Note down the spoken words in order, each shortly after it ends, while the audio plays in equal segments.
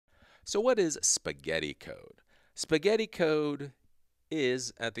So what is spaghetti code? Spaghetti code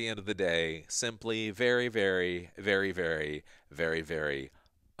is, at the end of the day, simply very, very, very, very, very, very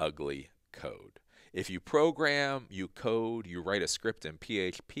ugly code. If you program, you code, you write a script in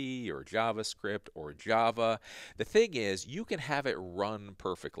PHP or JavaScript or Java, the thing is, you can have it run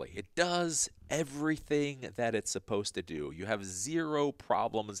perfectly. It does everything that it's supposed to do. You have zero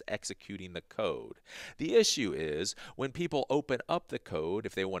problems executing the code. The issue is when people open up the code,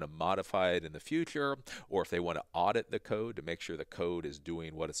 if they want to modify it in the future, or if they want to audit the code to make sure the code is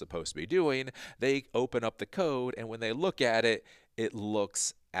doing what it's supposed to be doing, they open up the code, and when they look at it, it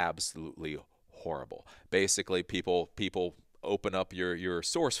looks absolutely horrible. Basically, people open up your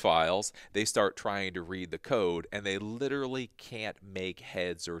source files, they start trying to read the code, and they literally can't make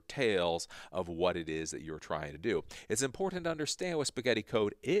heads or tails of what it is that you're trying to do. It's important to understand with spaghetti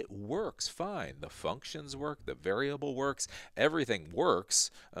code, it works fine. The functions work, the variable works, everything works.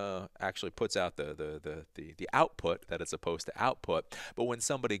 Actually puts out the output that it's supposed to output. But when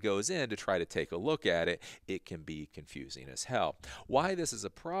somebody goes in to try to take a look at it, it can be confusing as hell. Why this is a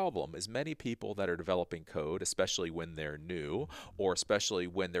problem is many people that are developing code, especially when they're new, or especially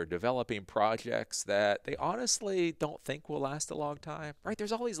when they're developing projects that they honestly don't think will last a long time, right?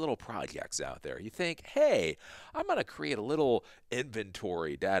 There's all these little projects out there. You think, hey, I'm going to create a little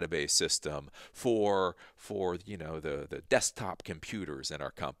inventory database system for the desktop computers in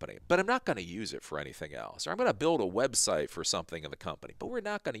our company, but I'm not going to use it for anything else. Or I'm going to build a website for something in the company, but we're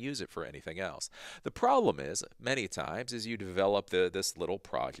not going to use it for anything else. The problem is, many times, is you develop this little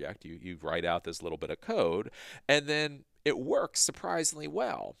project, you write out this little bit of code, and then it works surprisingly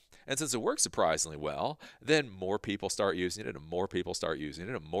well. And since it works surprisingly well, then more people start using it, and more people start using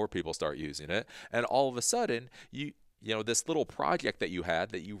it, and more people start using it. And all of a sudden, this little project that you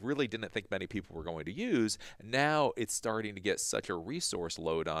had that you really didn't think many people were going to use, now it's starting to get such a resource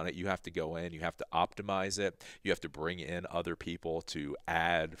load on it. You have to go in, you have to optimize it, you have to bring in other people to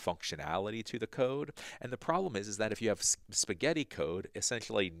add functionality to the code. And the problem is that if you have spaghetti code,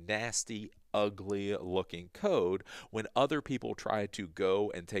 essentially nasty, ugly looking code, when other people try to go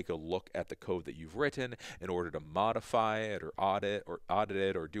and take a look at the code that you've written in order to modify it or audit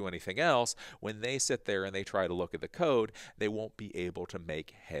it or do anything else, when they sit there and they try to look at the code, they won't be able to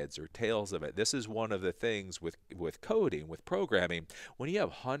make heads or tails of it. This is one of the things with coding, with programming. When you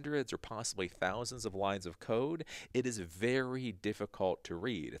have hundreds or possibly thousands of lines of code, it is very difficult to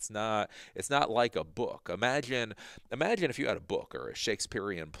read. It's not like a book. Imagine if you had a book or a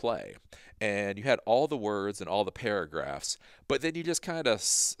Shakespearean play, and you had all the words and all the paragraphs, but then you just kind of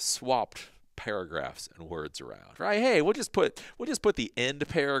swapped paragraphs and words around, right? Hey, we'll just put the end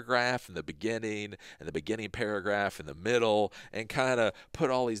paragraph in the beginning and the beginning paragraph in the middle, and kind of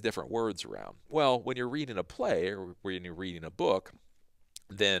put all these different words around. Well, when you're reading a play or when you're reading a book,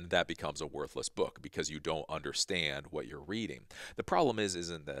 then that becomes a worthless book because you don't understand what you're reading. The problem is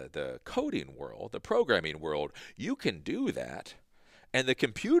in the coding world, the programming world, you can do that. And the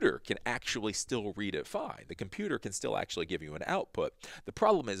computer can actually still read it fine. The computer can still actually give you an output. The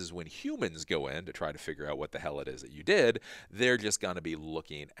problem is when humans go in to try to figure out what the hell it is that you did, they're just going to be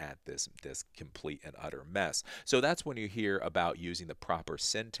looking at this complete and utter mess. So that's when you hear about using the proper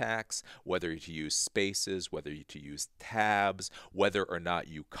syntax, whether to use spaces, whether to use tabs, whether or not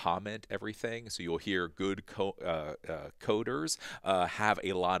you comment everything. So you'll hear good coders have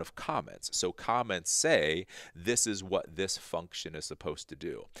a lot of comments. So comments say, this is what this function is supposed to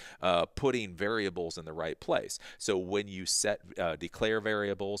do, putting variables in the right place. So when you declare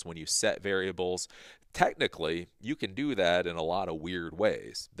variables, when you set variables, technically you can do that in a lot of weird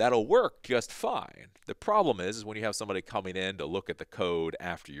ways. That'll work just fine. The problem is when you have somebody coming in to look at the code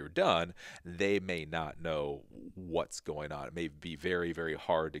after you're done, they may not know what's going on. It may be very, very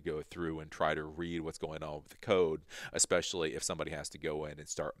hard to go through and try to read what's going on with the code, especially if somebody has to go in and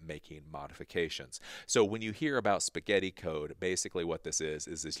start making modifications. So when you hear about spaghetti code, basically what this is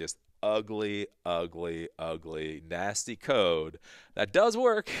it's just ugly, ugly, ugly, nasty code that does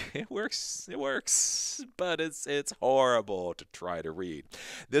work. It works, but it's horrible to try to read.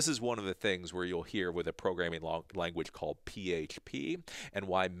 This is one of the things where you'll hear with a programming language called PHP, and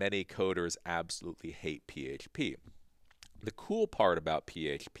why many coders absolutely hate PHP. The cool part about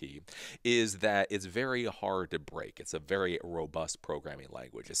PHP is that it's very hard to break. It's a very robust programming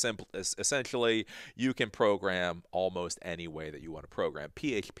language. Essentially, you can program almost any way that you want to program.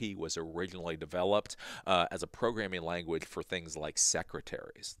 PHP was originally developed as a programming language for things like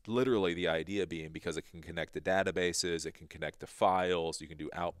secretaries. Literally, the idea being because it can connect to databases, it can connect to files, you can do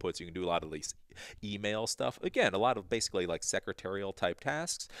outputs, you can do a lot of these email stuff. Again, a lot of basically like secretarial type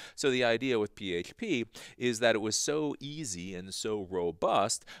tasks. So the idea with PHP is that it was so easy easy and so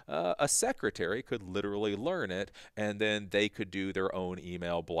robust, a secretary could literally learn it, and then they could do their own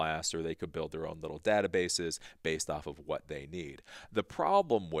email blast, or they could build their own little databases based off of what they need. The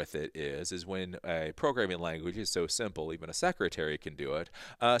problem with it is when a programming language is so simple, even a secretary can do it.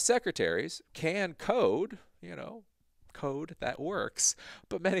 Secretaries can code, code that works,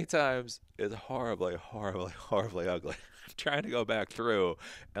 but many times is horribly, horribly, horribly ugly. Trying to go back through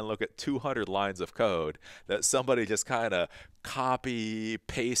and look at 200 lines of code that somebody just kind of copy,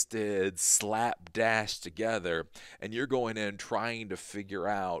 pasted, slap dashed together, and you're going in trying to figure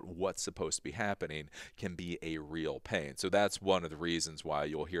out what's supposed to be happening can be a real pain. So that's one of the reasons why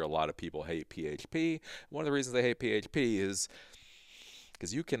you'll hear a lot of people hate PHP. One of the reasons they hate PHP is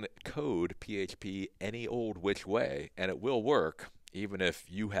because you can code PHP any old which way and it will work, even if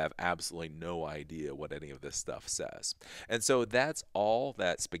you have absolutely no idea what any of this stuff says. And so that's all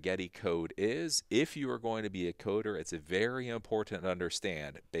that spaghetti code is. If you are going to be a coder, it's very important to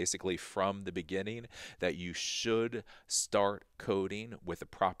understand, basically from the beginning, that you should start coding with the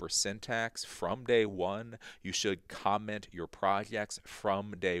proper syntax from day one. You should comment your projects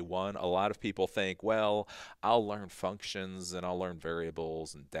from day one. A lot of people think, well, I'll learn functions and I'll learn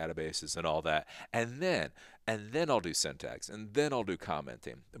variables and databases and all that, and then I'll do syntax, and then I'll do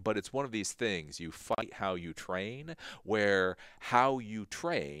commenting. But it's one of these things, you fight how you train, where how you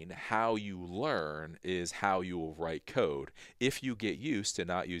train, how you learn is how you will write code. If you get used to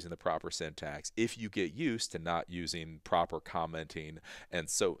not using the proper syntax, if you get used to not using proper commenting, and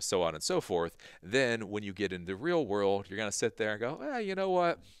so on and so forth, then when you get into the real world, you're going to sit there and go, you know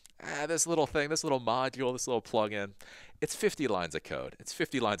what? This little thing, this little module, this little plugin, it's 50 lines of code. It's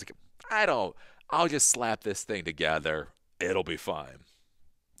 50 lines of code. I'll just slap this thing together. It'll be fine.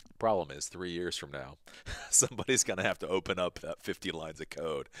 Problem is, 3 years from now, somebody's going to have to open up that 50 lines of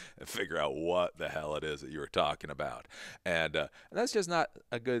code and figure out what the hell it is that you were talking about. And that's just not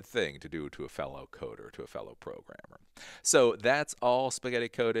a good thing to do to a fellow coder, to a fellow programmer. So that's all spaghetti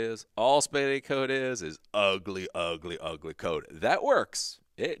code is. All spaghetti code is ugly, ugly, ugly code. That works.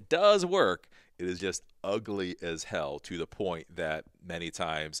 It does work. It is just ugly as hell, to the point that many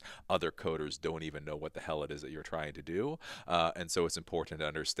times other coders don't even know what the hell it is that you're trying to do. And so it's important to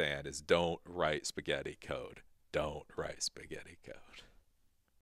understand is don't write spaghetti code. Don't write spaghetti code.